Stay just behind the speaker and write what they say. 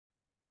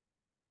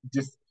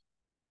just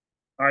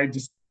I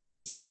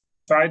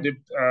decided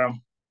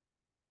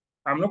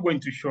I'm not going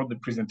to show the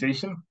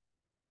presentation.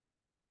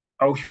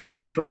 I'll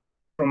show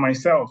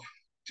myself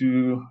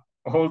to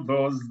all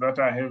those that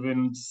I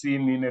haven't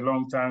seen in a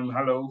long time.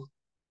 Hello.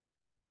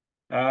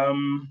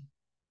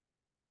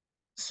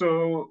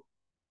 So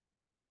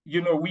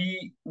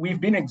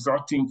we've been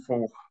exhorting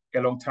for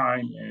a long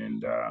time,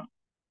 and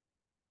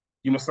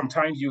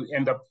sometimes you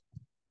end up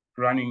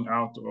running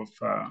out of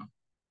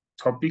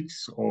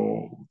topics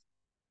or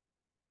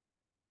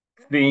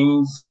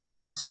things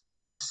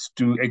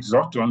to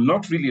exhort on.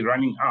 Not really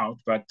running out,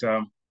 but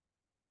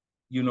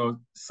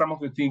some of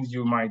the things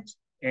you might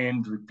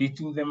end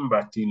repeating them,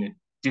 but in a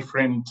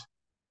different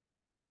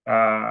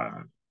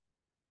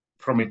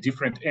from a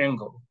different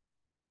angle.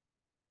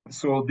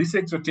 So this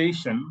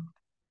exhortation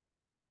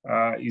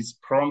is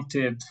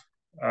prompted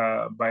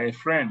by a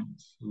friend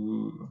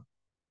who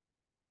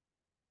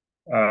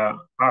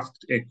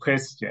asked a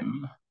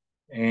question,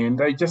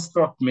 and I just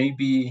thought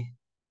maybe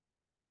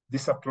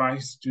this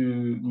applies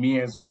to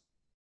me as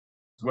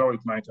well.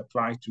 It might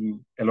apply to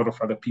a lot of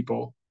other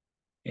people,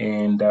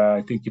 and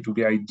I think it would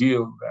be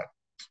ideal that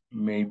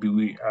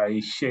maybe I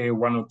share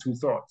one or two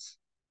thoughts.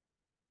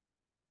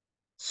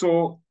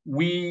 So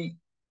we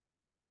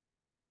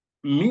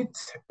meet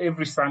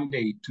every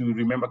Sunday to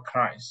remember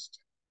Christ,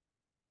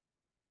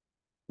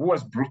 who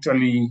was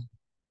brutally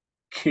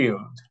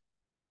killed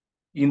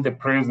in the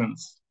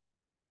presence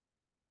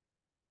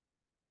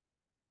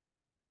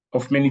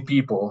of many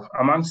people.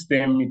 Amongst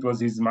them, it was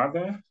his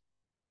mother,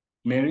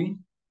 Mary,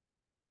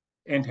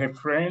 and her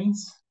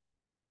friends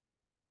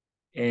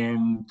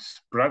and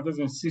brothers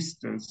and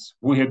sisters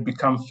who had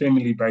become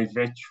family by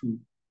virtue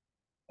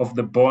of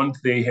the bond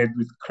they had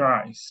with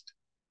Christ.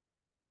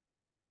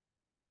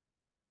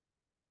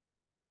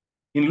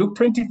 In Luke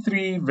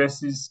 23,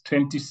 verses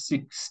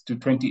 26 to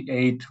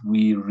 28,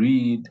 we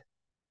read,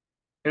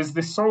 "As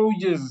the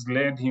soldiers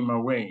led him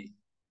away,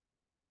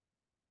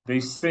 they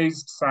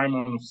seized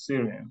Simon of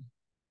Cyrene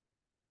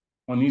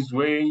on his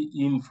way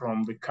in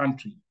from the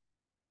country,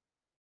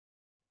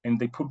 and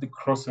they put the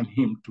cross on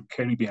him to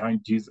carry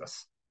behind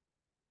Jesus.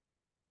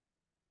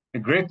 A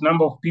great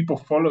number of people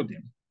followed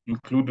him,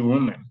 including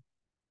women,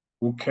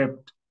 who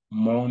kept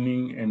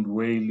mourning and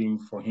wailing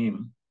for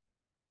him."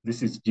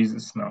 This is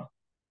Jesus now.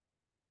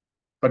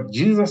 But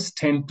Jesus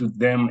turned to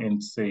them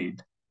and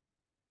said,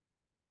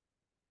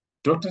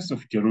 "Daughters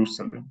of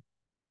Jerusalem,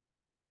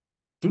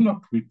 do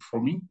not weep for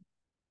me,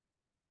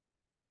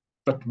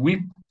 but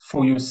weep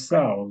for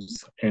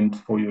yourselves and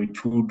for your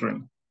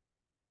children."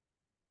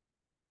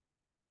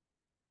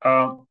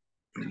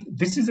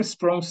 This is a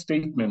strong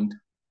statement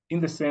in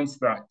the sense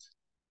that,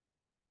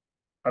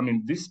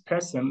 this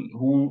person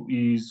who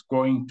is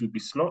going to be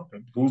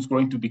slaughtered, who's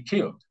going to be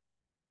killed,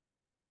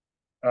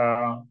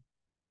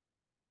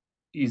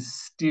 is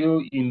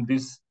still in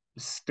this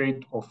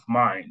state of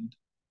mind,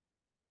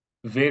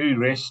 very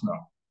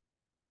rational.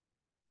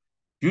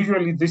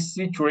 Usually this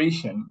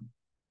situation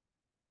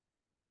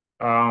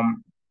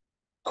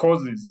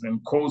causes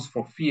and calls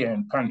for fear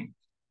and panic.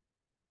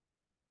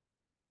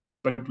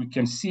 But we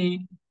can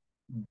see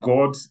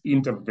God's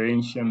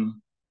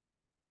intervention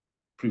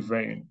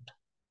prevailed.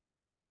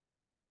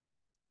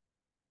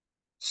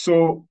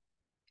 So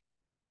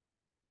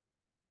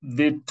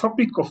the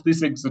topic of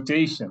this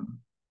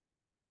exhortation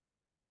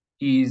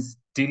is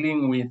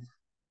dealing with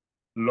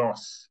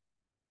loss.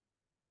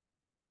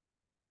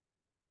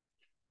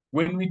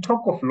 When we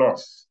talk of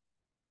loss,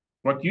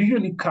 what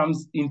usually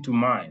comes into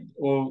mind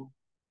or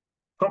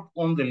top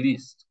on the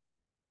list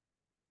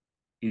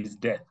is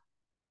death.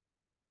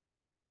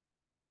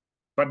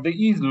 But there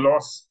is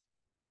loss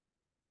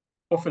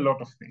of a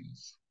lot of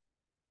things.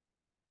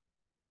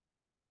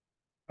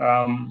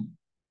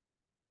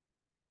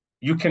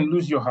 You can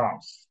lose your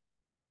house.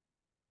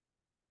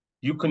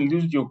 You can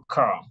lose your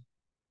car.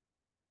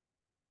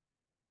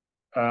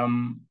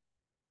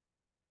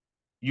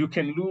 You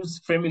can lose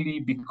family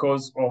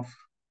because of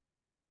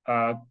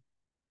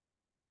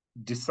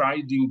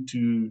deciding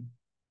to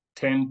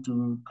turn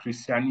to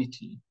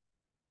Christianity.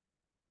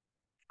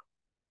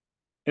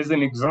 As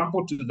an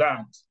example to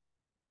that,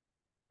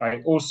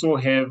 I also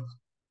have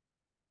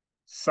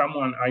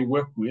someone I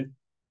work with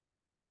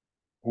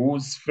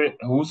whose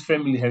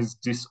family has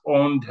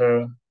disowned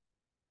her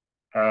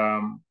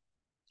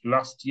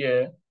last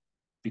year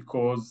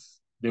because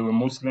they were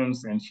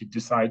Muslims and she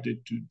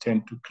decided to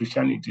turn to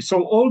Christianity.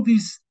 So all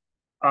these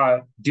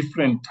are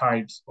different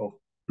types of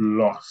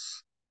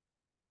loss.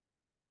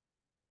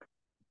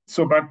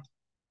 So, but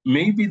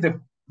maybe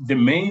the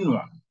main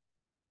one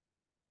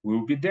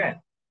will be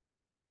death.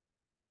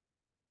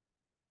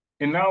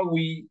 And now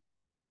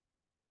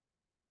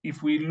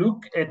if we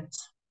look at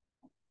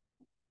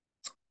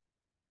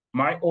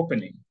my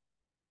opening,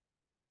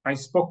 I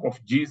spoke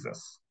of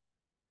Jesus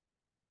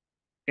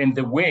and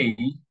the way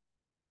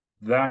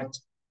that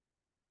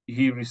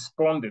he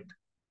responded,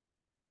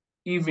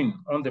 even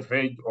on the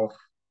verge of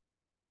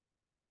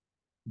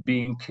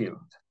being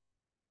killed.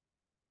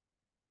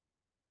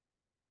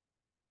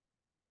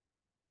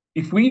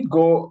 If we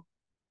go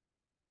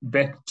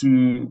back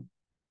to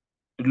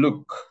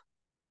Luke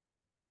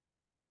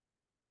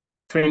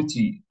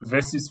 20,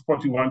 verses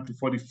 41 to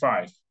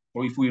 45,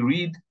 or if we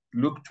read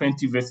Luke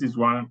 20, verses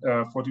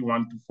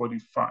 41 to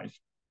 45,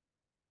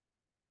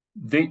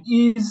 there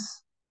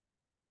is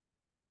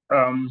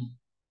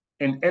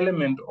an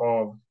element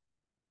of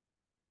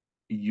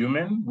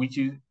human,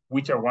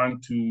 which I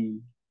want to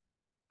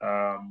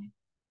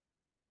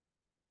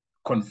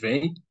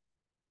convey,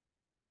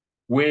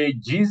 where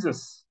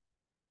Jesus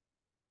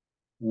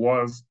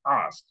was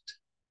asked.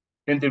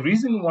 And the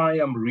reason why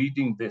I'm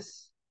reading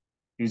this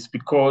is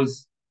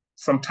because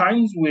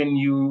sometimes when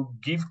you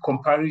give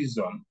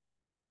comparison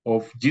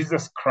of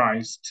Jesus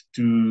Christ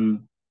to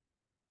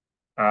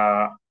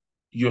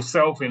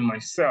yourself and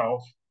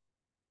myself,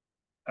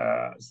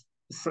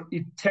 so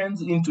it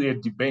turns into a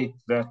debate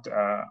that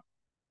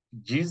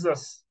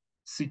Jesus'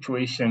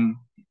 situation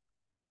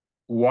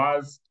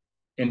was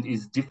and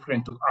is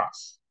different to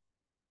us.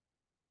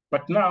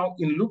 But now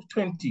in Luke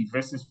 20,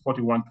 verses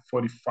 41 to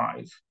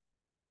 45,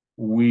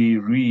 we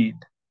read,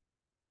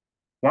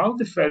 while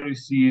the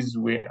Pharisees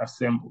were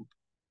assembled,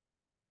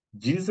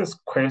 Jesus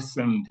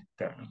questioned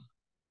them,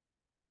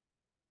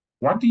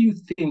 what do you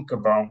think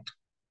about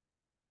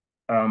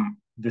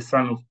the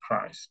Son of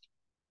Christ?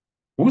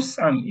 Whose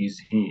son is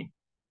he?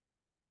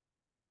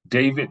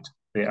 David,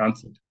 they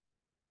answered.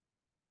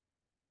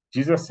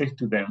 Jesus said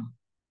to them,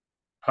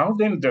 how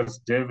then does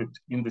David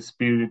in the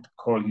Spirit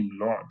call him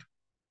Lord?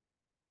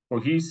 For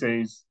he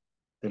says,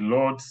 the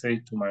Lord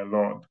said to my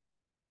Lord,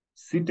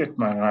 sit at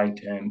my right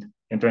hand,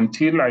 and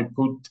until I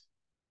put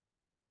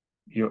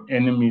your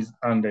enemies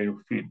under your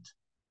feet.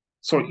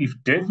 So if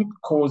David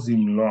calls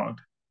him Lord,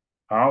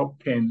 how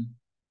can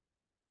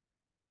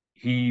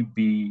he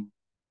be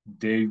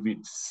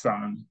David's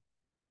son?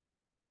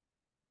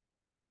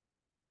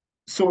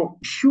 So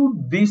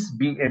should this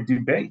be a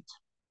debate?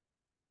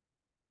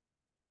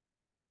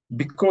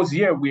 Because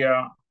here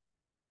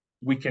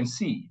we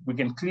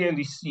can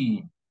clearly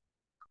see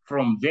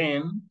from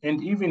then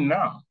and even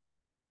now,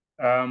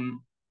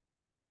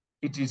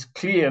 it is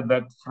clear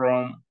that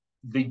from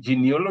the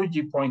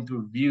genealogy point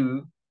of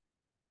view,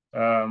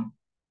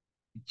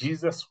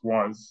 Jesus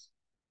was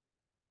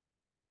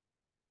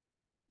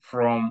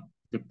from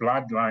the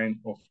bloodline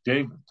of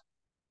David,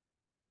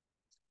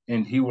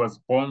 and he was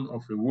born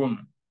of a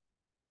woman,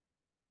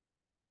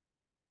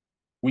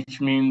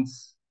 which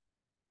means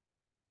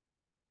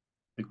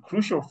the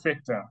crucial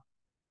factor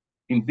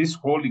in this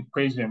whole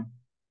equation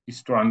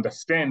is to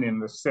understand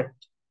and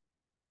accept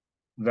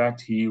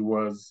that he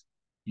was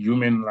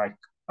human like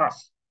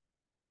us.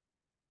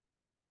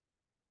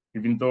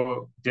 Even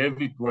though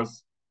David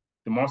was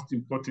the most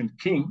important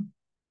king,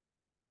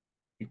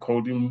 he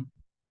called him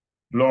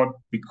Lord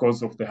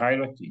because of the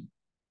hierarchy.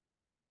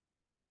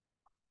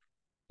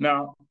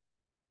 Now,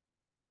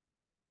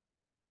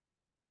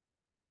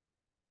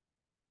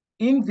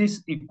 in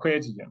this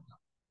equation,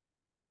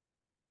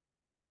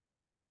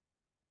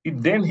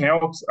 it then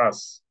helps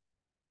us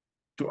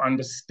to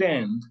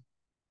understand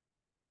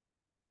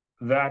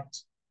that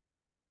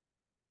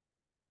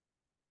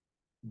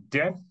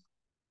death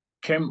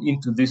came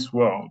into this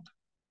world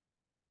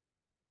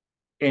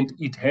and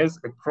it has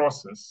a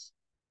process,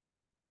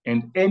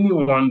 and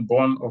anyone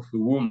born of a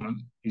woman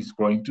is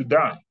going to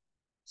die.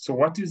 So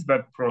what is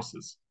that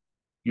process?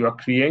 You are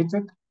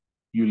created,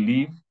 you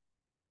live,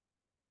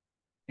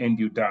 and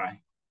you die.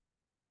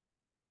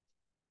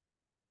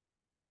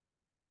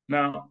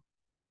 Now,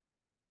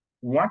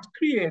 what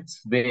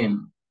creates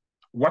then?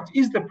 What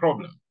is the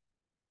problem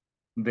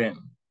then?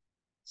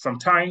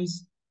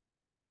 Sometimes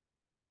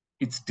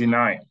it's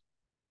denial.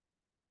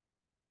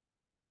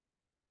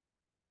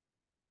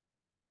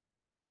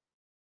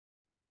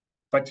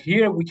 But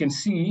here we can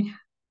see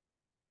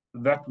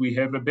that we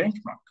have a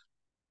benchmark.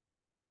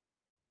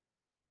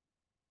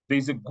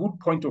 There's a good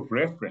point of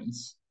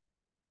reference.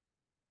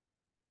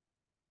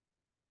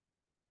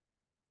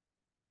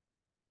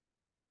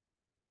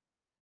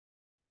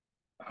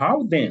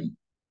 How then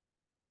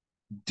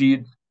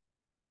did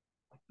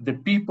the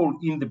people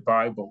in the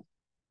Bible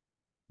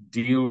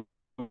deal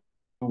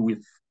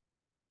with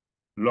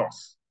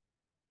loss?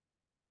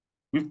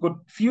 We've got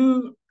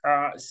few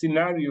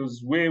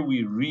scenarios where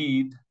we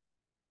read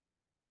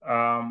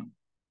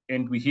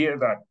and we hear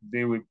that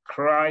they were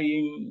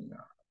crying,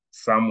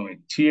 some were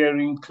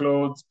tearing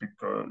clothes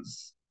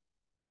because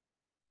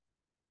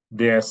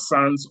their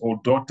sons or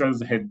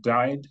daughters had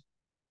died.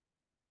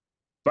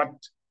 But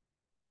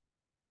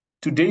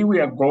today we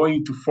are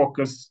going to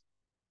focus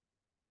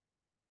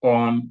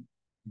on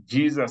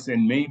Jesus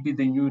and maybe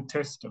the New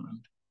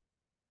Testament.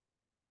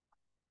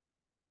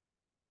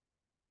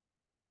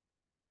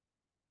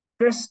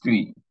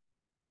 Firstly,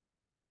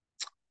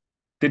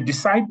 the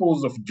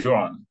disciples of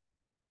John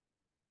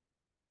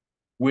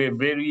were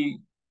very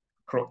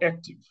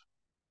proactive,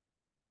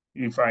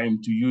 if I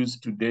am to use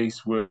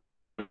today's words.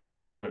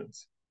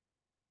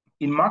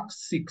 In Mark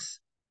 6,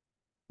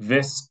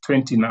 verse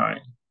 29,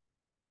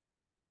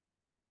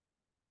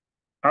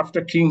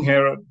 after King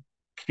Herod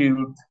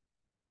killed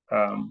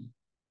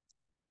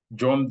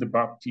John the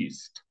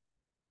Baptist,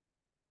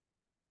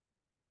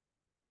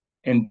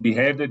 and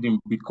beheaded him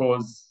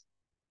because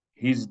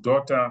his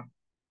daughter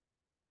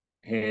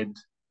had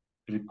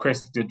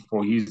requested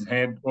for his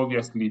head,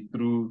 obviously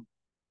through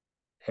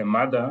her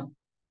mother,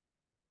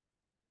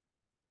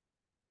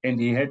 and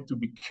he had to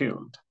be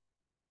killed.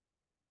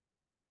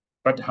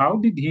 But how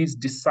did his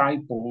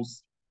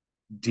disciples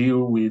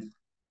deal with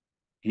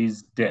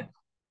his death?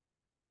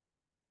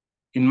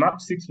 In Mark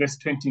 6, verse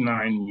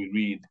 29, we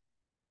read,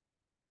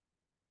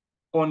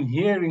 on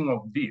hearing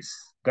of this,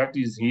 that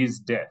is his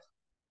death,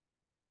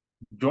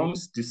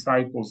 John's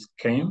disciples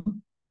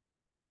came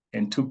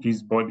and took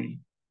his body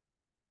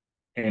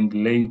and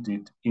laid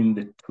it in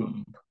the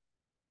tomb.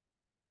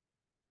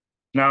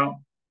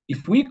 Now,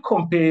 if we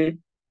compare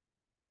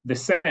the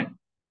same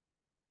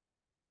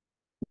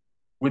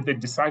with the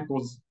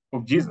disciples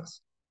of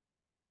Jesus,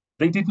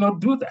 they did not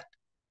do that.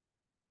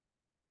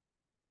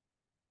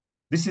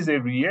 This is a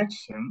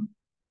reaction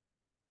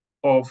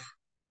of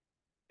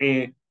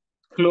a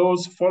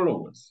close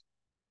followers.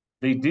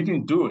 They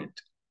didn't do it.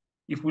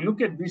 If we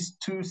look at these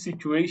two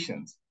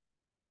situations,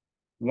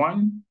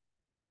 one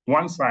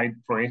side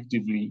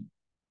proactively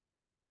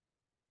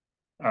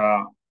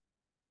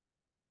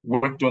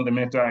worked on the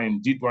matter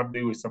and did what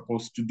they were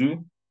supposed to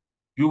do,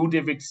 you would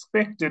have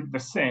expected the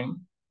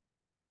same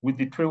with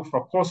the 12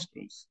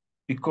 apostles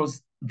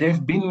because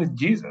they've been with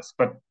Jesus.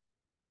 But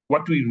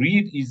what we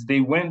read is they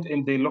went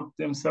and they locked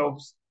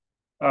themselves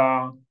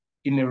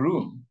in a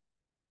room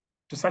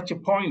to such a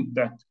point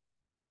that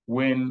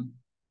when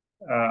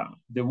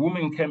the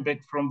woman came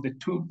back from the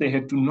tomb, they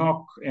had to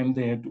knock and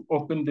they had to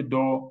open the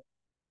door,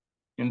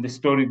 and the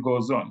story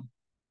goes on.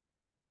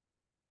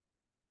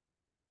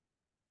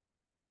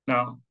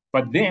 Now,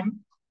 but then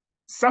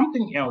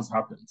something else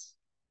happens.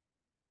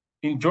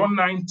 In John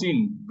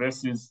 19,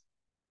 verses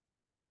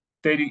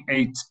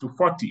 38 to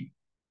 40,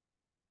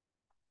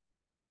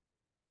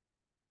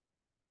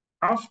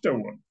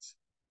 afterwards,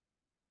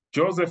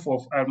 Joseph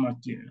of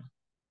Arimathea,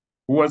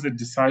 who was a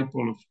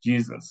disciple of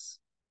Jesus,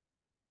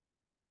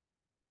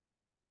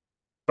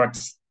 but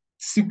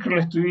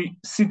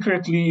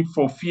secretly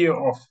for fear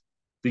of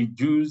the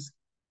Jews,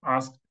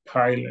 asked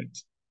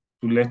Pilate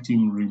to let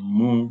him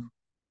remove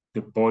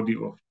the body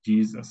of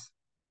Jesus.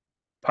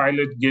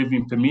 Pilate gave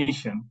him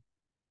permission,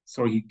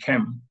 so he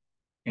came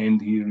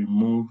and he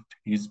removed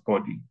his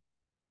body.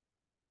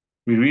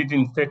 We read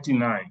in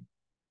 39,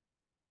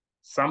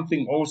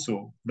 something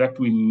also that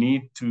we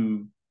need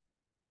to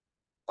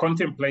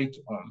contemplate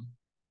on.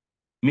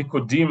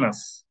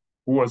 Nicodemus,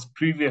 who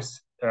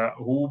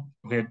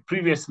had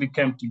previously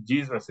come to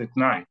Jesus at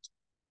night,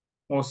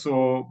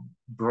 also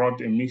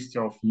brought a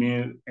mixture of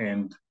meal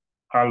and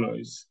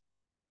aloes,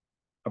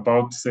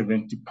 about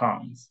 70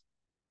 pounds.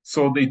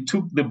 So they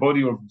took the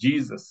body of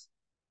Jesus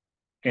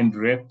and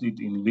wrapped it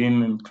in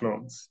linen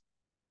cloths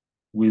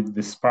with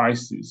the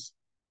spices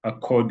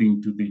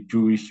according to the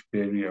Jewish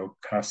burial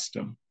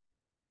custom.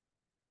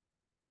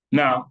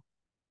 Now,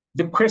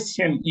 the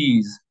question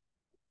is,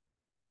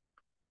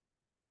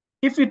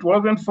 if it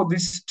wasn't for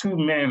these two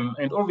men,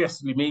 and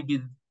obviously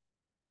maybe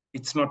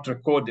it's not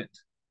recorded,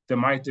 there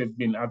might have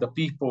been other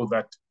people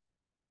that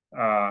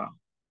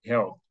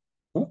helped.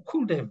 Who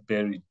could have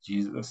buried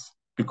Jesus?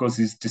 Because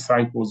his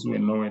disciples were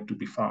nowhere to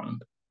be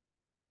found.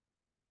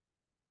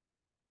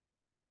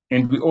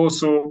 And we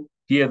also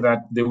hear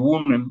that the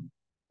women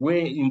were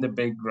in the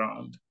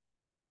background.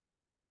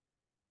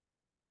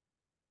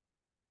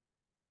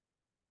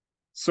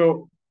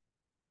 So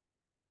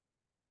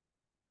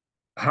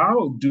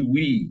how do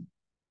we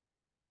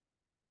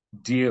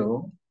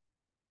deal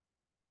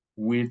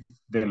with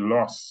the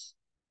loss,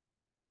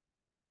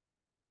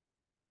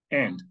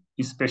 and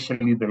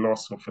especially the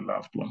loss of a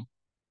loved one?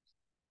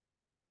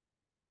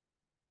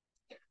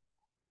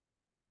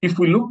 If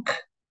we look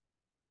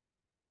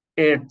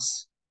at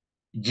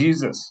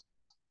Jesus,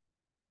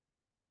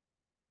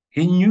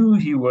 he knew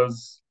he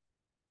was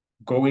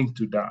going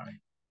to die.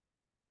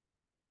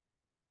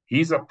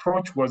 His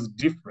approach was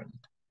different.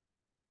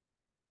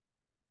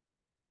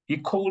 He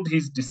called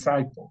his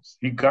disciples,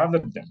 he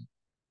gathered them,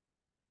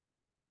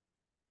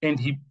 and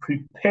he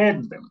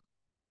prepared them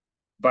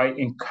by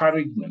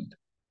encouragement,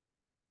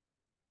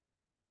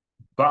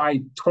 by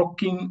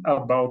talking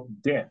about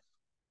death,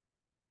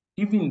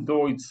 even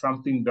though it's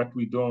something that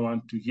we don't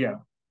want to hear.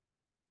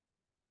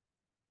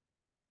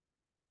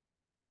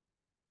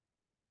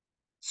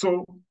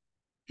 So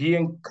he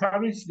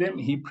encouraged them,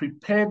 he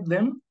prepared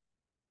them,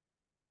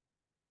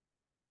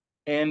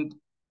 and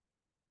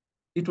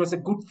it was a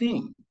good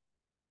thing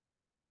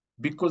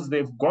because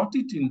they've got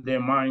it in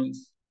their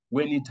minds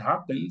when it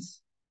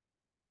happens,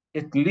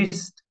 at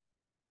least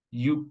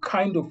you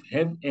kind of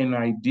have an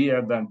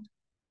idea that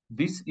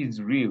this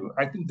is real.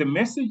 I think the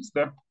message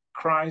that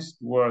Christ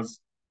was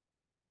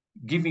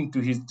giving to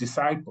his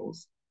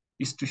disciples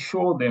is to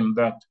show them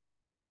that,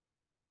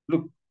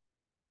 look,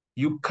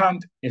 you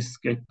can't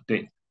escape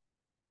death.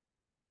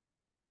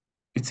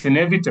 It's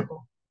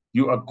inevitable.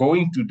 You are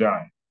going to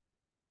die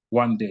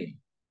one day.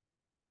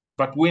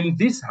 But when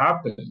this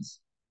happens,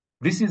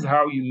 this is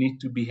how you need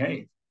to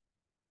behave.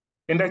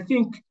 And I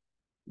think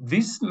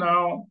this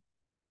now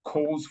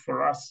calls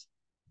for us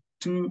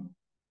to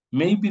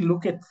maybe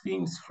look at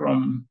things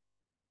from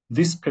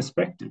this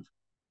perspective.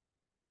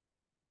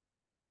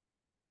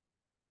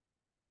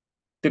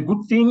 The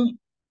good thing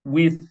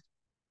with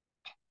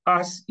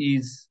us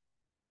is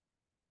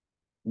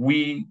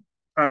we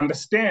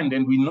understand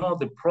and we know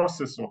the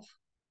process of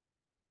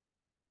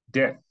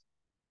death.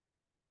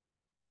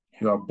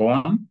 You are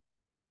born,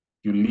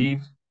 you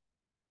live,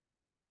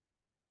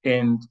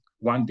 and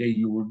one day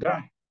you will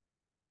die.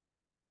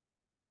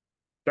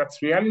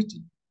 That's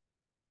reality.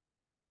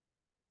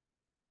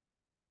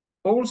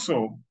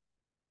 Also,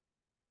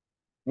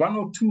 one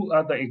or two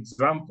other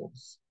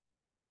examples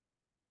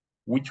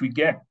which we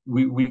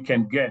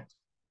can get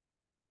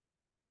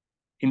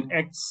in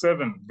Acts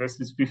 7,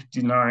 verses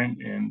 59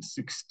 and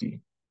 60.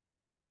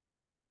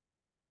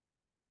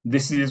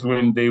 This is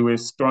when they were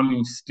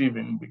stoning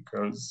Stephen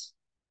because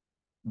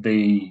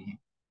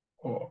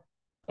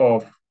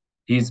of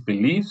his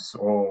beliefs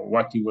or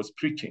what he was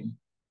preaching.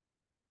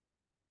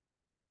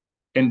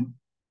 And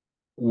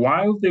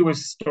while they were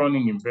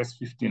stoning in verse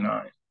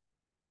 59,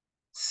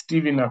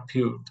 Stephen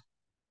appealed,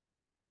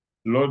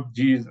 Lord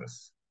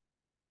Jesus,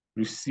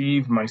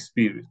 receive my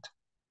spirit.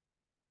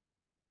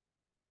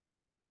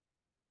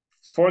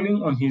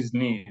 Falling on his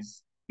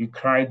knees, he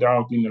cried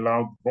out in a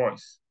loud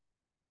voice,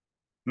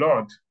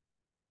 Lord,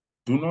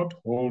 do not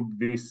hold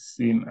this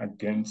sin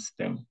against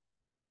them.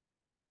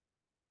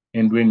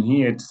 And when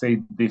he had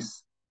said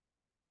this,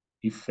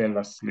 he fell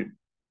asleep.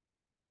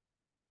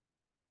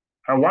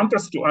 I want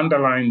us to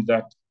underline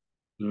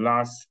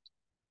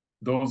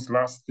those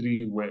last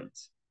three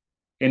words.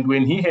 And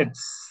when he had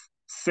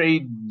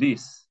said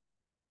this,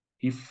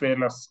 he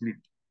fell asleep.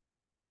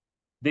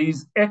 There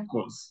is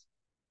echoes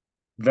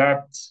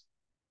that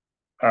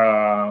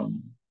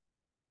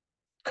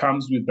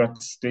comes with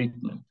that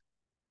statement.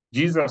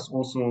 Jesus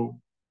also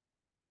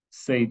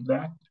said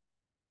that,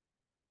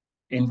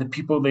 and the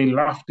people, they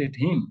laughed at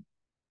him.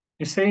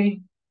 They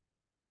say,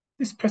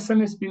 this person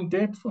has been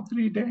dead for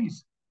 3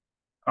 days.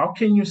 How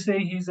can you say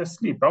he's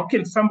asleep? How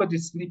can somebody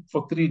sleep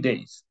for 3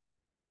 days?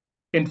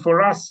 And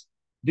for us,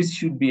 this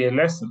should be a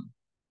lesson.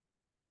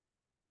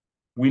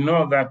 We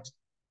know that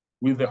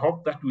with the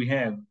hope that we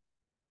have,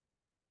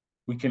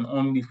 we can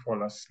only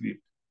fall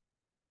asleep.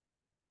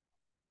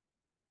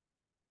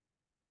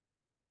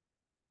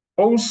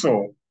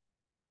 Also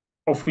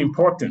of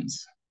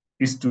importance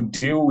is to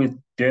deal with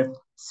death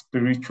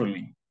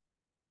spiritually.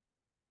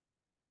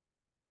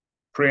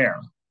 Prayer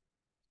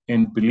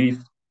and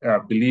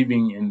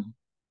believing in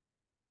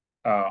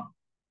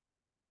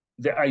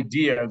the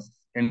ideas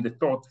and the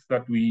thoughts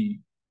that we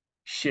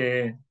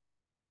share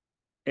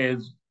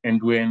as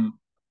and when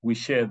we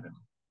share them.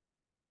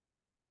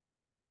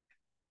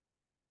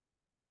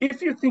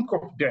 If you think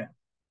of death,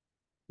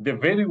 the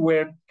very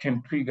word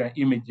can trigger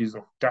images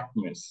of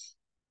darkness,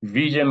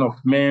 vision of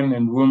men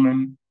and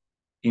women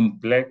in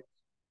black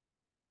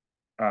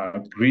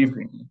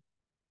grieving,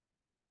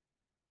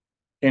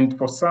 and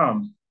for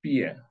some,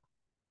 fear.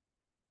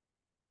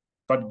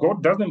 But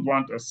God doesn't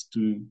want us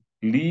to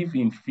live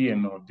in fear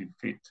nor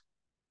defeat.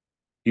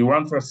 He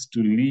wants us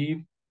to live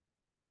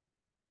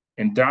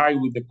and die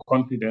with the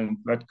confidence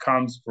that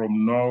comes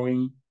from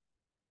knowing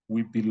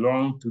we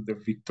belong to the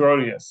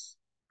victorious,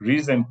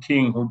 risen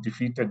King who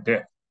defeated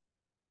death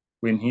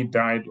when he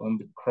died on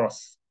the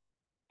cross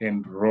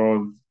and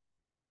rose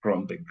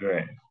from the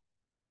grave.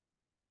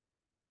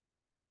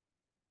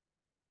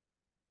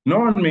 No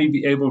one may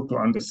be able to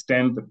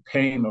understand the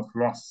pain of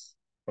loss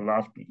for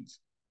loved ones,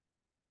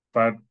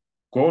 but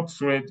God's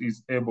word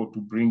is able to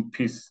bring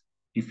peace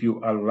if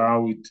you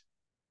allow it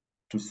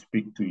to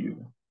speak to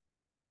you.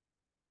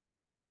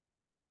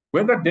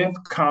 Whether death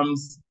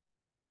comes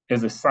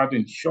as a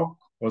sudden shock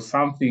or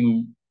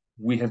something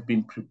we have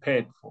been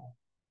prepared for,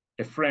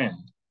 a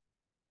friend,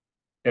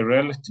 a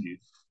relative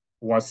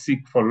was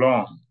sick for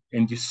long,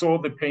 and you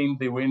saw the pain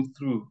they went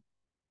through,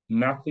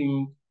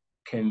 nothing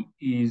can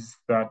ease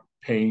that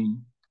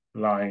pain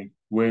like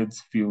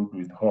words filled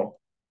with hope.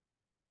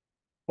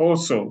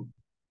 Also,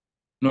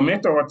 no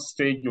matter what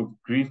stage of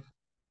grief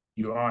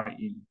you are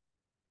in,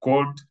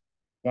 God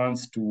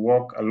wants to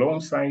walk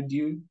alongside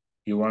you.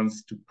 He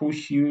wants to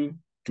push you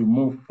to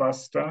move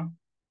faster.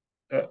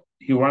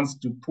 He wants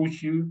to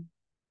push you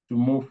to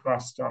move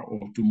faster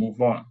or to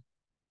move on.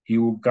 He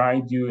will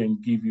guide you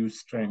and give you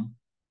strength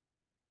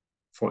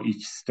for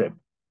each step.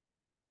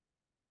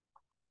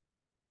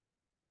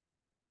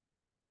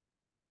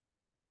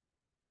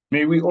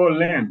 May we all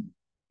learn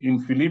in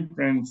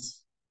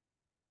Philippians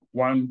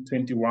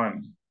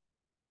 1:21,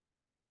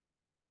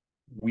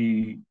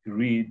 we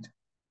read,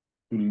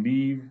 to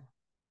live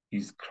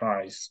is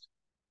Christ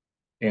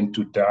and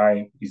to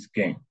die is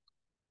gain.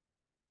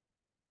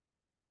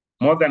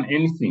 More than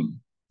anything,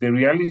 the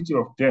reality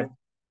of death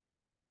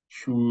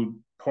should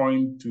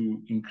point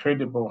to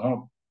incredible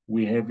hope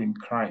we have in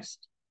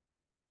Christ.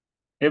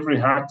 Every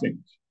heartache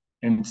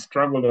and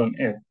struggle on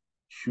earth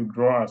should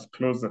draw us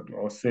closer to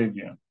our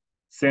Savior,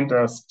 send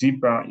us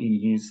deeper in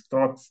his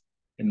thoughts,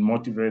 and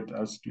motivate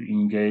us to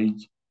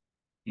engage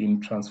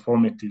in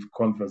transformative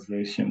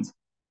conversations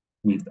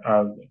with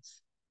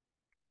others.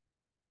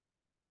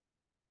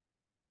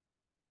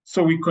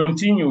 So we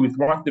continue with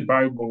what the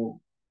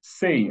Bible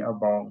say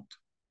about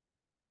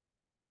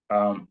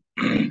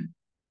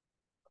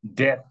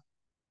death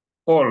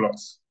or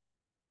loss.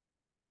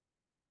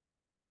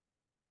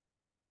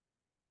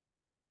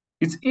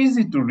 It's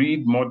easy to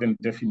read modern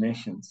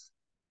definitions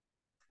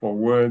for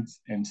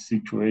words and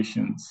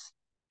situations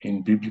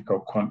in biblical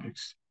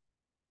context.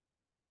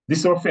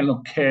 This often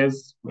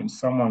occurs when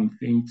someone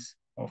thinks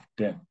of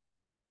death.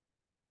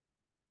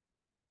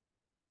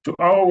 To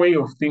our way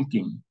of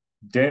thinking,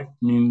 death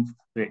means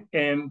the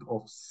end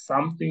of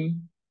something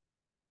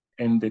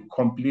and the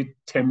complete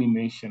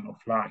termination of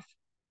life.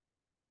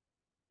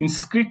 In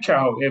scripture,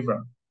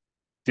 however,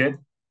 death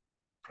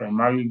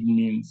primarily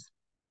means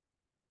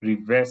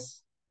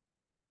reverse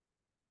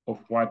of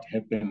what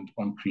happened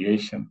on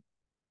creation.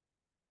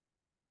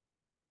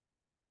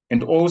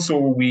 And also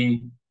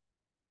we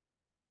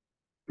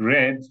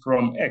read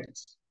from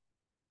Acts,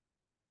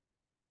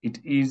 it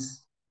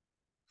is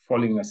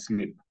falling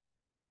asleep.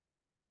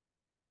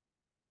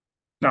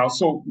 Now,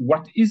 so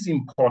what is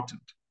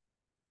important?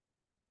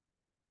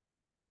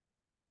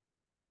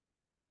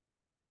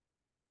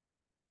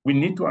 We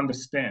need to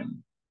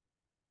understand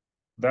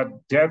that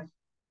death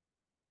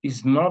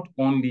is not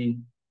only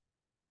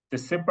the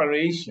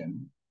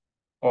separation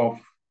of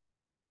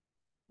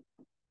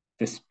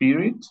the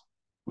spirit,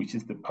 which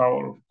is the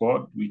power of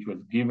God, which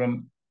was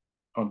given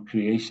on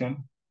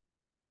creation,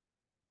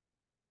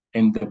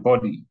 and the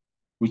body,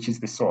 which is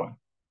the soul.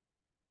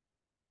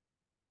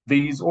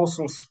 There is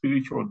also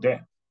spiritual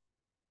death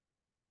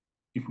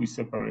if we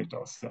separate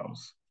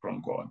ourselves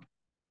from God.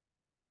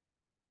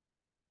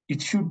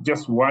 It should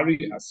just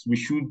worry us. We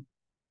should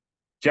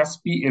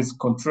just be as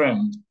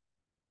concerned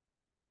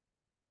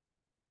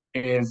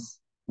as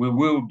we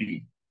will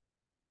be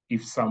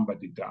if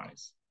somebody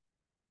dies.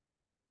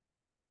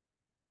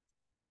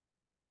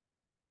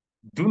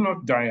 Do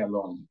not die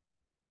alone.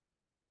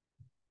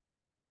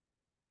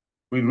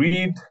 We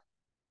read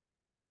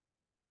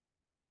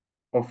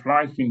of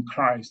life in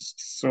Christ,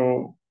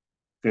 so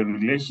the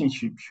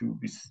relationship should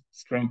be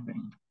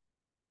strengthened.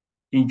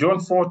 In John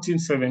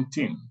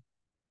 14:17,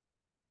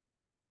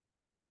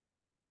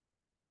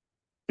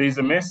 there is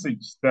a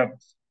message that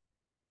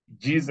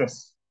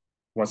Jesus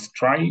was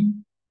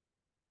trying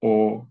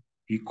or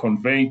he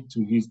conveyed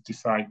to his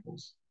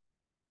disciples.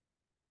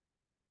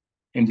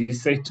 And he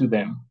said to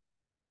them,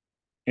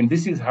 and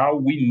this is how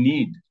we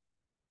need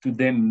to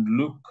then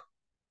look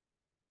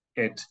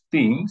at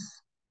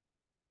things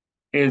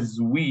as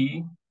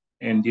we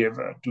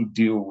endeavor to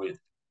deal with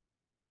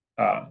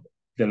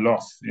the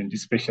loss, and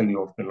especially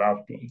of the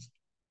loved ones.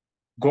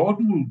 God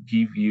will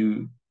give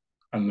you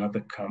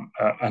another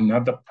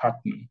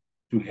partner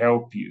to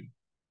help you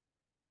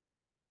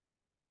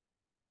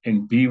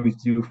and be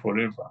with you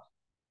forever,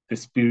 the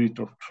Spirit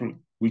of truth,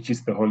 which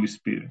is the Holy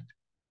Spirit.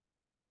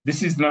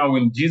 This is now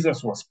when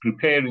Jesus was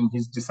preparing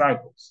his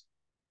disciples.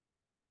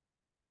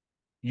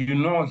 You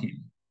know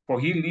him, for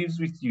he lives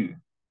with you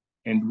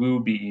and will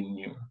be in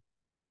you.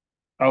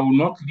 I will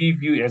not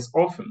leave you as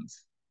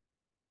orphans.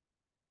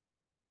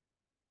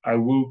 I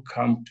will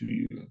come to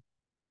you.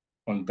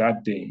 On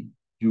that day,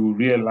 you will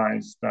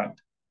realize that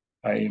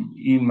I am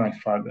in my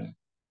Father,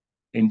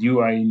 and you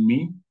are in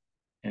me,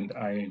 and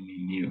I am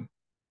in you.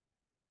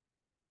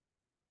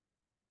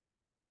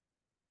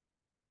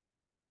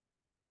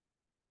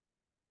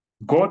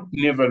 God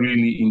never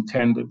really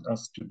intended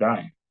us to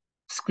die.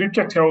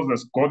 Scripture tells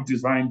us God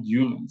designed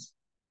humans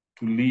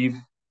to live,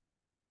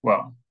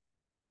 well,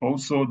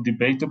 also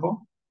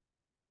debatable,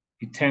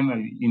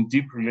 eternally in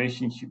deep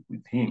relationship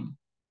with him.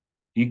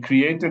 He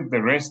created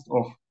the rest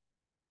of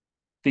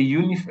the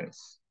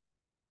universe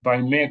by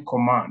mere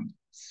command,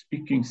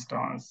 speaking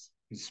stars.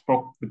 He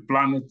spoke the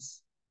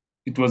planets.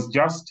 It was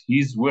just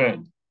his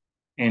word,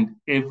 and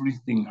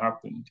everything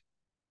happened.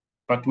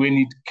 But when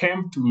it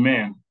came to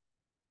man,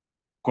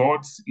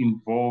 God's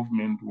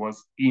involvement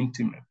was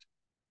intimate.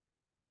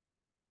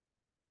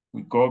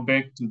 We go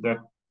back to that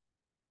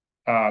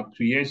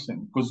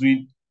creation because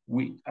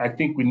I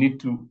think we need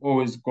to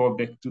always go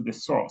back to the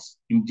source.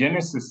 In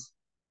Genesis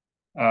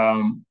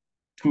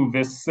 2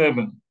 verse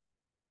 7,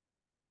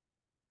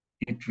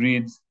 it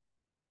reads,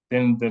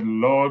 "Then the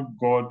Lord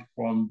God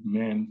formed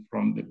man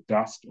from the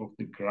dust of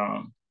the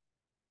ground,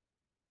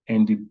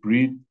 and he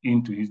breathed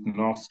into his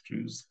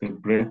nostrils the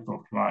breath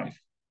of life,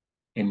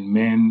 and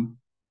man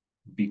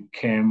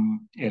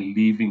became a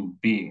living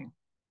being."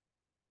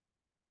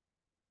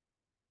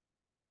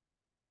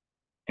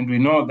 And we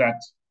know that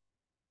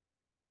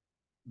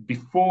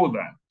before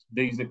that,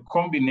 there is a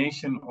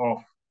combination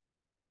of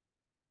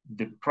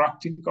the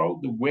practical,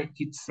 the work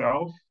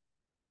itself,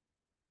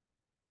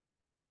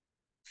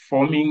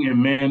 forming a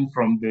man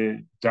from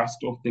the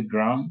dust of the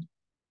ground.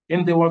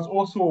 And there was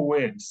also a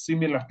word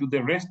similar to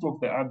the rest of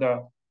the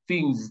other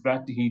things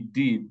that he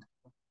did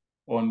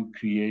on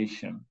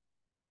creation.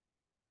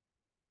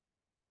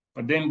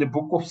 But then the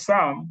book of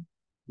Psalm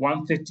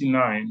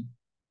 139,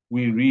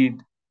 we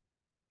read,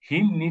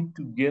 "He knit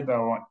together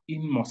our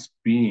inmost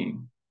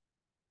being.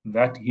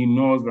 that he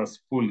knows us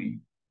fully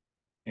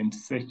and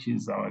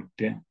searches our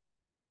depth.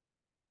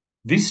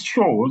 This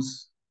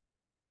shows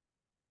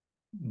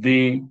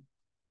the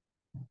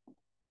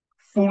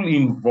full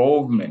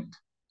involvement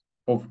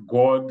of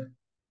God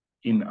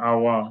in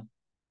our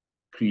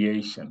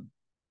creation.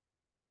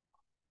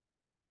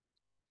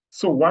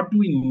 So what do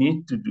we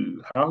need to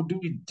do? How do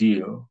we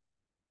deal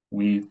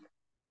with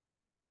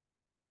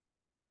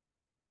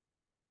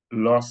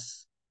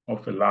loss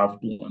of a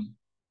loved one?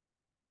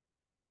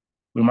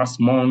 We must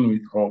mourn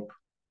with hope.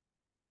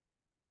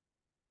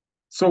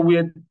 So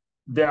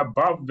the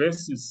above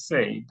verses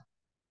said,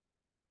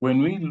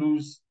 when we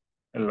lose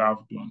a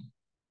loved one,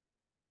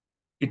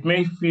 it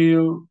may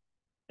feel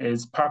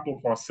as part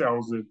of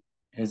ourselves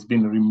has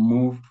been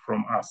removed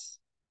from us.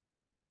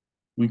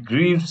 We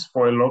grieve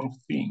for a lot of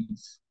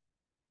things.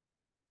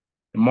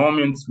 The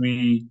moments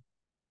we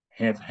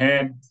have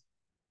had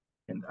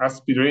and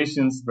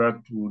aspirations that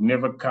will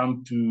never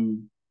come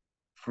to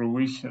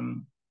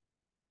fruition.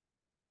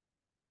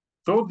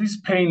 Though this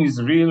pain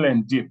is real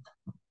and deep,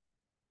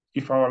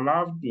 if our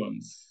loved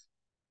ones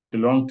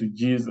belong to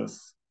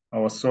Jesus,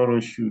 our sorrow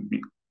should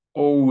be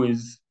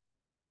always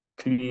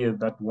clear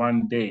that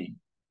one day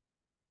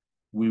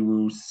we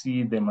will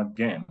see them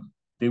again.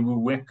 They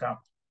will wake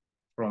up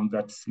from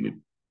that sleep.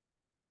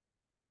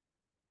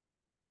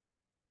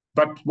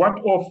 But what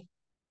of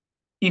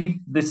if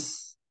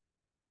this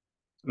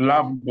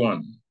loved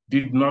one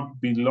did not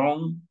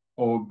belong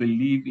or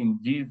believe in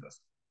Jesus,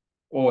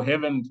 or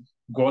haven't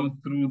gone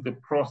through the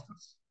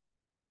process,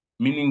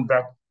 meaning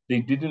that they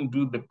didn't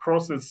do the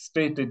process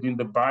stated in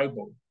the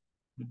Bible,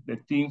 the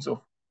things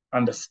of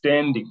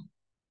understanding,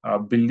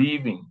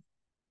 believing,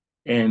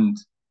 and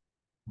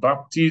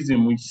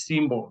baptism, which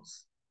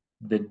symbols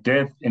the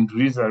death and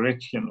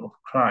resurrection of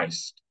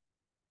Christ,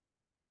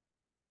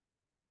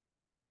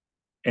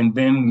 and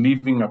then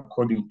living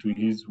according to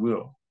his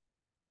will.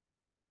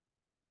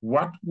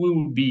 What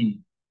will be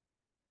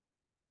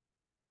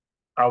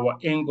our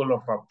angle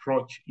of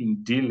approach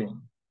in dealing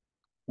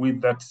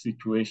with that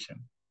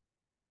situation?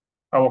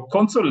 Our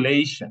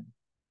consolation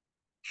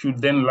should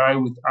then lie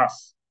with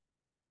us.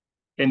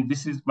 And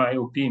this is my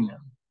opinion.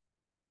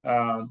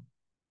 Our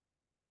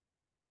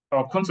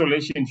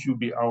consolation should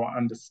be our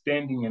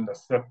understanding and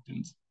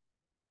acceptance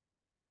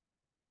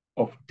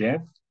of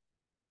death,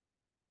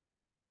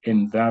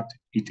 and that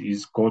it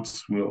is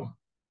God's will.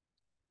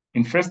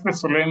 In 1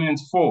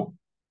 Thessalonians 4,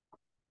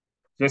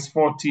 verse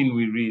 14,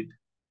 we read,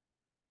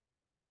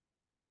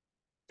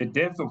 the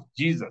death of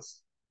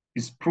Jesus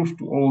is proof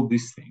to all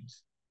these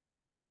things.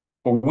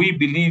 For we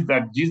believe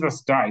that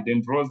Jesus died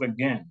and rose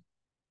again.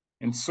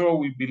 And so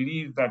we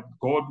believe that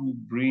God will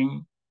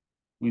bring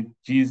with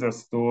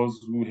Jesus those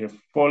who have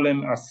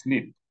fallen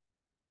asleep.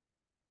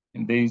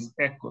 And there is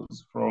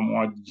echoes from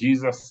what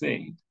Jesus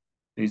said.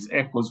 There's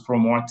echoes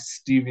from what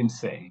Stephen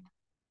said.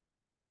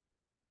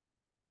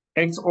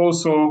 Acts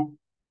also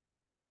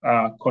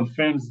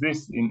confirms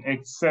this in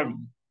Acts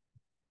 7,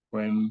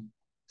 when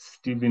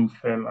Stephen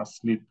fell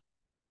asleep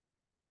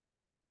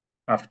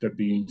after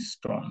being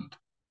stoned.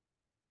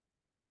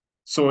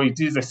 So it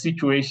is a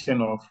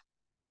situation of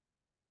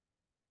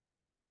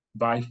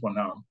bye for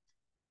now.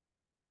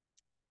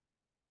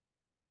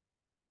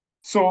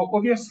 So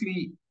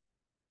obviously,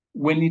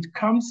 when it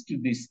comes to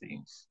these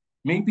things,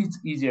 maybe it's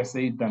easier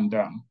said than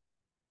done.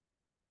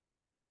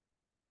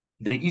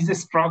 There is a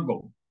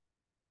struggle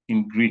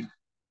in grief.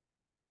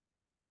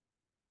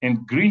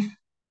 And grief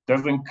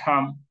doesn't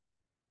come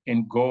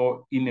and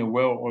go in a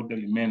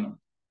well-orderly manner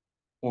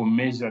or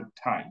measured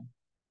time.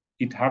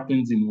 It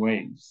happens in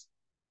waves.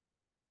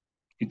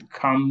 It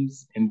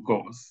comes and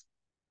goes.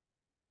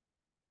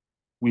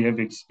 We have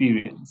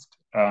experienced,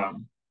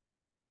 some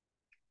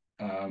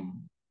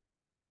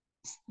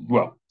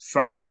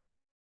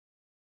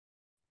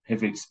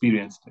have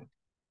experienced it.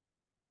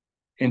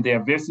 And there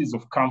are verses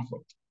of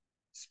comfort,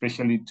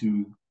 especially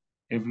to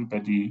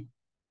everybody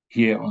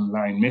here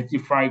online. Matthew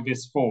 5,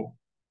 verse 4,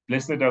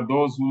 blessed are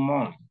those who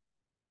mourn,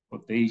 for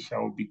they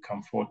shall be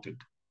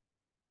comforted.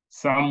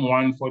 Psalm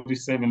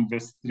 147,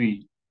 verse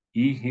 3,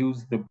 he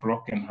heals the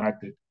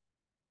brokenhearted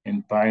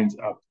and binds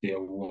up their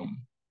wound.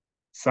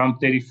 Psalm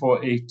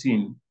 34,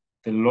 18,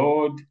 the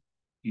Lord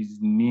is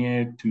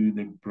near to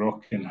the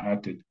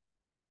brokenhearted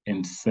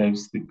and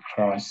saves the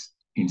crushed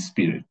in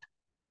spirit.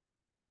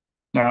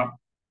 Now,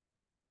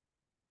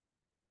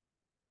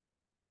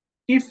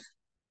 if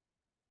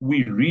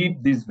we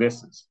read these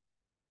verses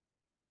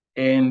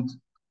and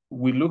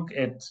we look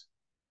at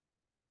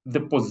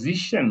the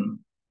position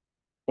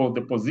or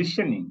the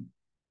positioning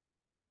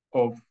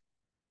of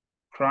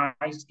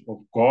Christ, of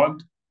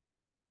God,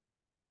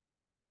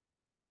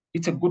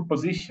 it's a good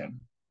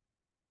position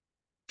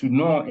to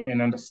know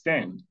and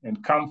understand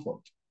and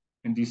comfort.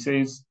 And he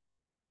says,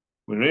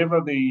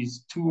 wherever there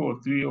is 2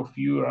 or 3 of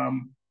you,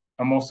 I'm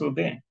also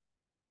there.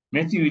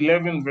 Matthew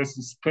 11,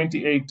 verses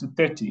 28 to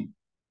 30,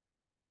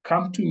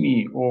 come to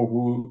me, all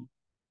who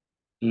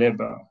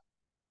labor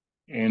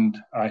and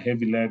are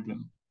heavy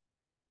laden.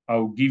 I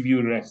will give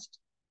you rest.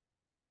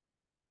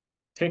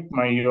 Take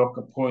my yoke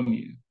upon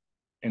you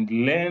and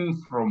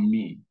learn from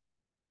me.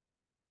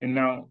 And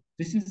now,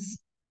 this is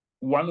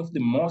one of the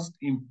most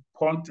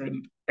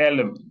important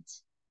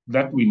elements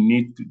that we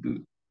need to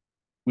do.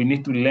 We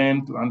need to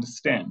learn to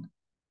understand.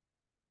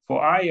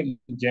 For I am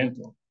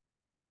gentle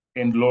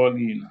and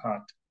lowly in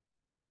heart,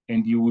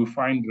 and you will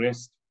find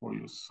rest for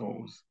your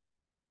souls.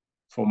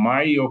 For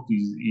my yoke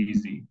is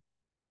easy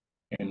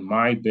and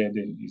my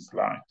burden is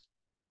light.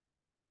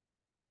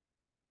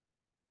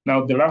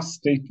 Now, the last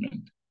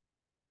statement,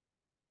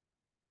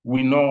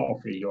 we know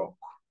of a yoke.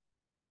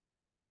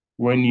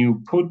 When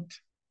you put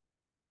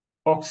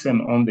oxen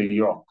on the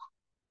yoke,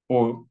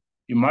 or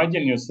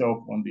imagine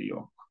yourself on the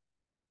yoke,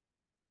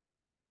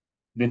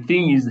 the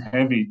thing is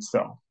heavy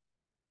itself,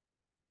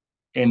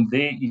 and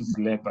there is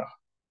labor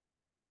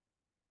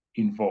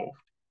involved.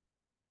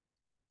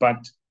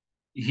 But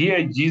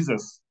here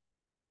Jesus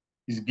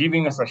is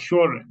giving us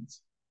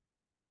assurance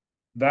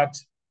that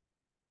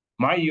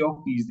my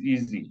yoke is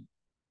easy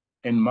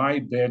and my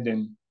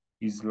burden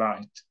is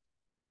light.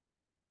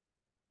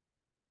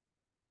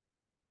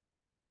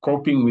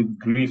 Coping with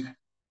grief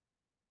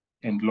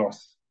and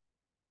loss.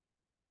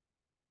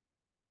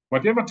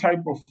 Whatever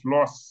type of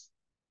loss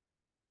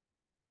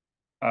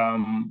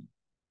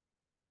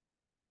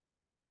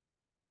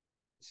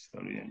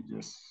sorry, I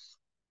just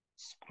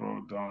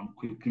scroll down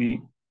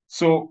quickly.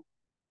 So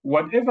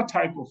whatever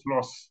type of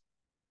loss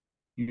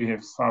you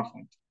have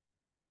suffered,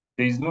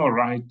 there is no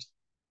right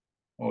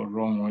or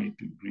wrong way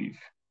to grieve.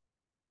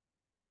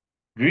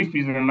 Grief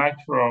is a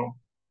natural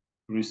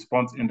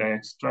response, and I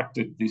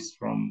extracted this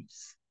from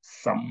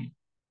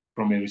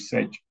a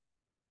research.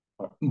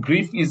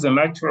 Grief is a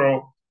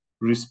natural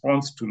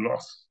response to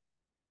loss.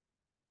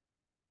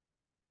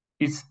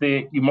 It's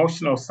the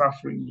emotional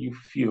suffering you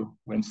feel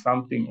when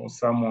something or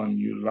someone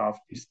you love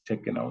is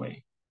taken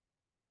away.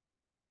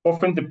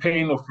 Often the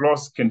pain of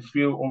loss can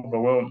feel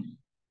overwhelming.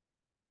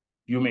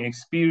 You may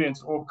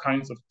experience all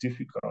kinds of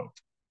difficult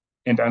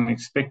and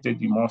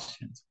unexpected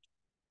emotions,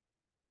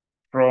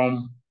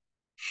 from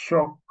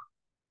shock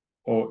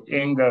or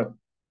anger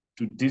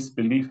to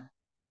disbelief,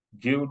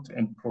 guilt,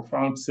 and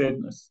profound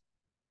sadness.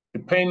 The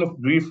pain of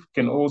grief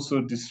can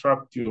also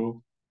disrupt your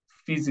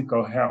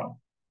physical health,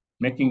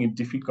 making it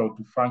difficult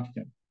to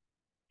function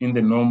in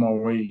the normal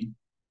way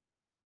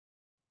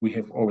we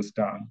have always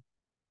done.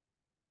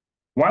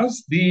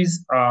 Whilst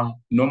these are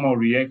normal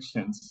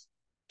reactions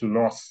to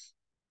loss,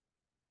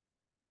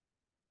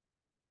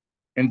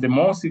 and the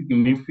more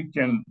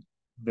significant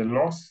the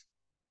loss,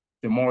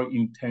 the more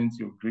intense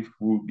your grief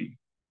will be.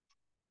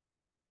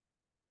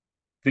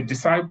 The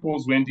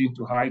disciples went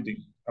into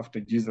hiding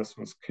after Jesus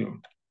was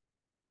killed.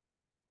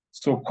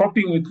 So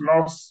coping with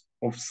loss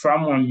of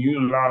someone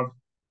you love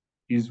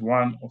is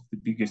one of the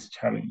biggest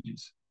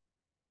challenges.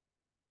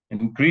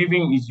 And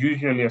grieving is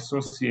usually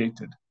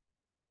associated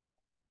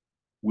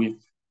with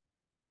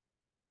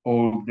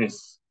all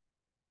this,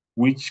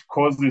 which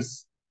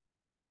causes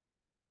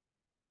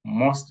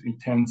most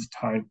intense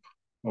type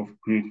of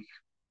grief.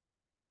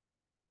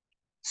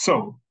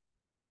 So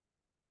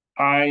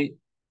I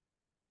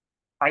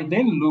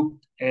then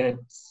looked at,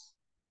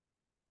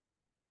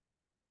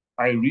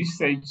 I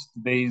researched,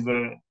 there is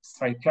a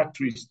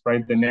psychiatrist by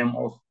the name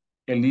of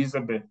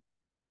Elizabeth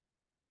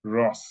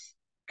Ross,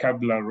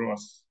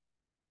 Kabler-Ross.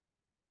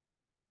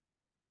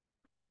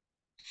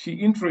 She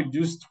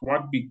introduced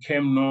what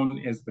became known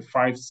as the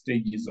 5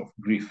 stages of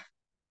grief.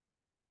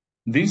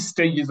 These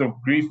stages of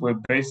grief were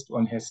based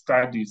on her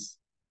studies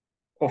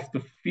of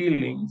the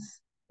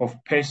feelings of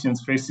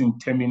patients facing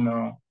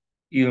terminal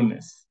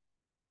illness.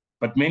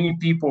 But many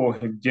people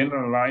have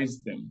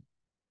generalized them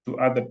to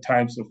other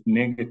types of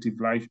negative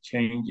life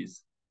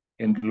changes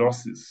and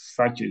losses,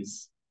 such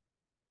as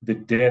the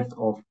death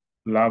of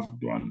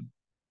loved one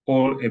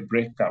or a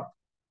breakup.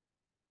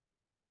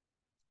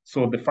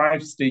 So the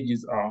 5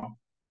 stages are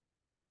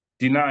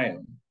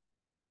denial.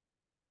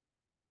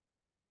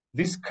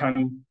 This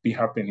can't be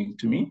happening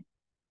to me.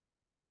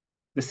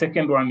 The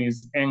second one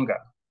is anger.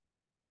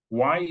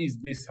 Why is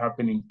this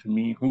happening to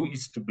me? Who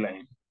is to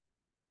blame?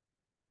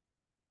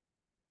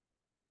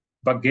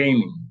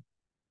 Bargaining.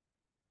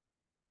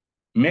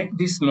 Make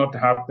this not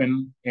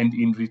happen, and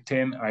in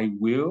return, I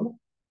will.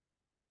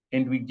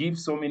 And we give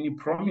so many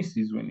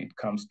promises when it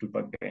comes to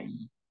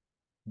bargaining.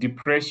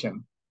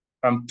 Depression.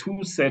 I'm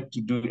too sad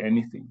to do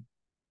anything.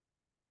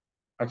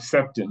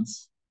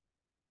 Acceptance.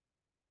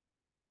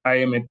 I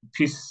am at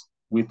peace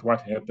with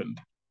what happened.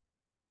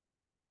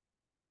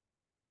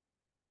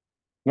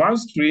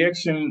 Whilst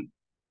reactions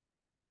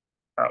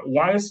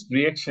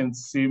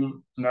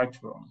seem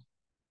natural,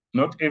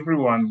 not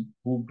everyone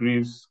who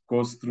grieves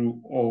goes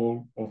through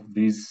all of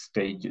these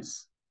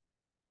stages.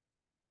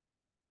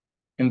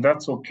 And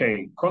that's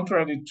okay.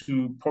 Contrary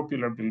to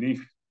popular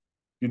belief,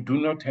 you do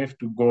not have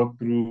to go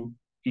through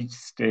each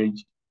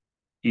stage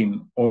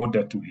in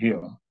order to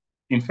heal.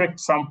 In fact,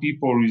 some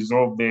people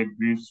resolve their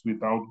griefs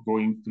without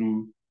going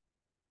through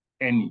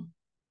any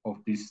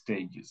of these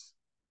stages.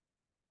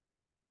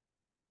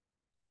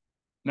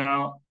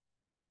 Now,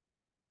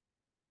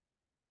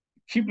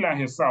 Kibla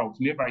herself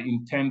never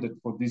intended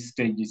for these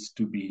stages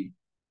to be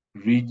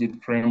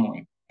rigid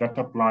framework that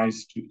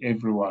applies to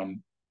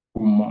everyone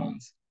who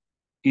mourns.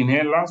 In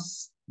her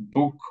last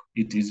book,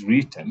 It Is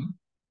Written,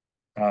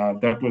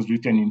 that was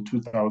written in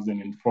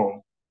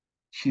 2004,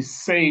 she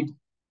said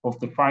of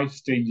the 5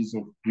 stages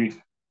of grief,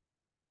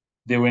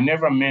 they were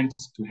never meant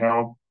to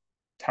help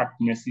tuck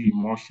messy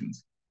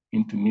emotions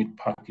into neat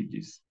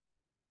packages.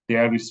 They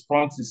are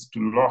responses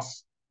to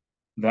loss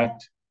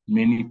that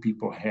many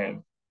people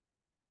have.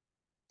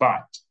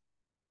 But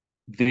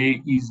there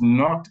is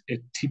not a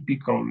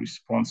typical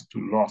response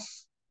to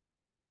loss,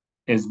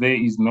 as there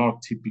is no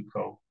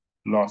typical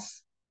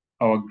loss.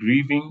 Our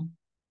grieving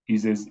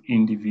is as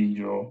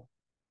individual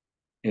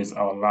as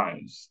our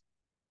lives.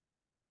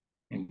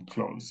 In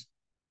close.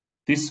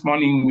 This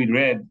morning we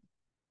read,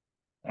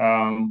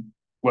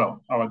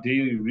 our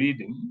daily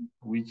reading,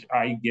 which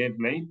I gave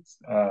late.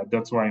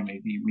 That's why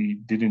maybe we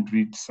didn't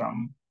read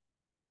some.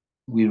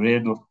 We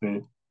read of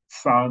the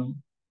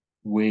Psalm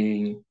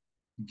where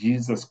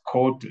Jesus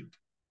quoted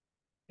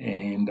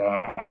and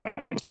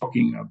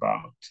talking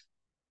about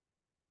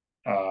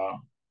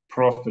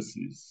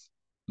prophecies,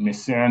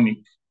 messianic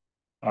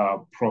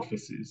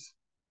prophecies.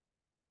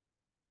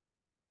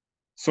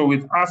 So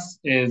with us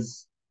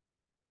as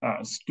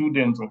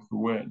students of the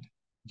word,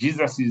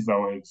 Jesus is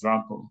our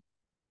example.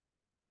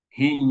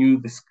 He knew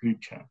the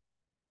scripture.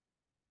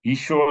 He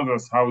showed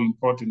us how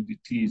important it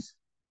is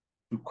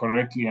to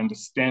correctly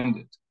understand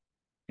it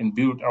and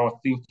build our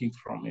thinking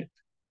from it.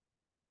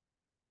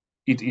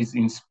 It is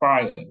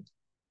inspired.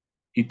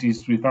 It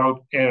is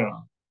without error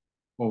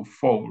or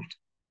fault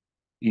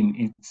in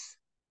its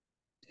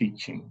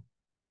teaching.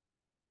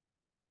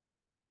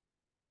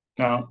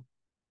 Now,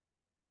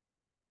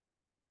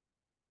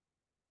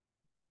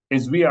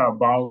 as we are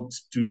about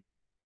to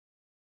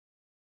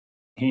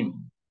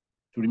him,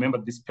 to remember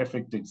this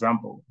perfect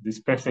example, this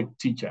perfect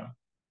teacher,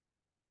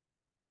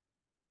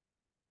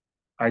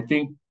 I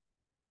think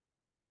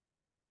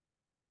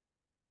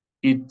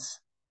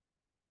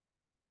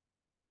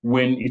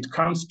when it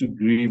comes to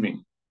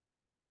grieving,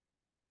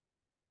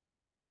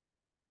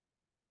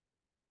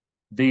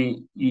 there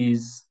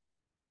is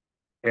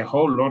a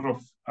whole lot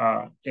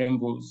of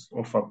angles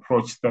of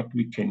approach that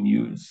we can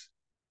use.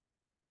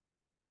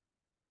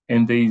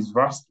 And there is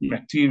vast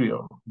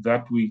material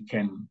that we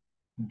can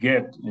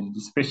get, and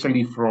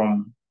especially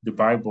from the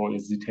Bible,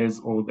 as it has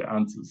all the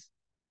answers.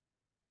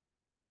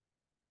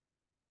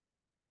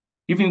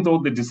 Even though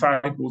the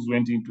disciples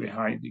went into a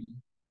hiding,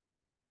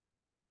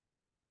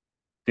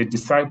 the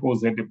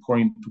disciples had a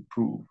point to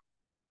prove.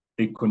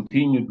 They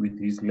continued with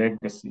his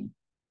legacy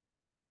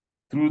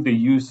through the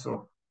use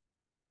of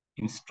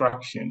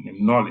instruction and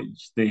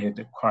knowledge they had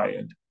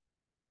acquired.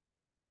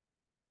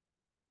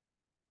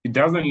 It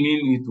doesn't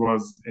mean it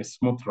was a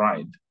smooth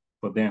ride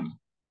for them,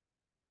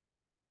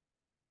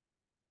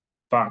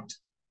 but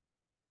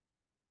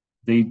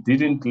they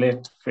didn't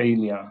let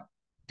failure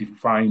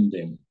define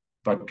them,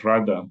 but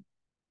rather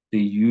they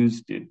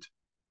used it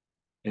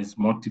as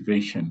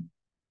motivation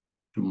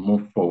to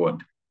move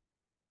forward.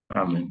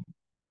 Amen.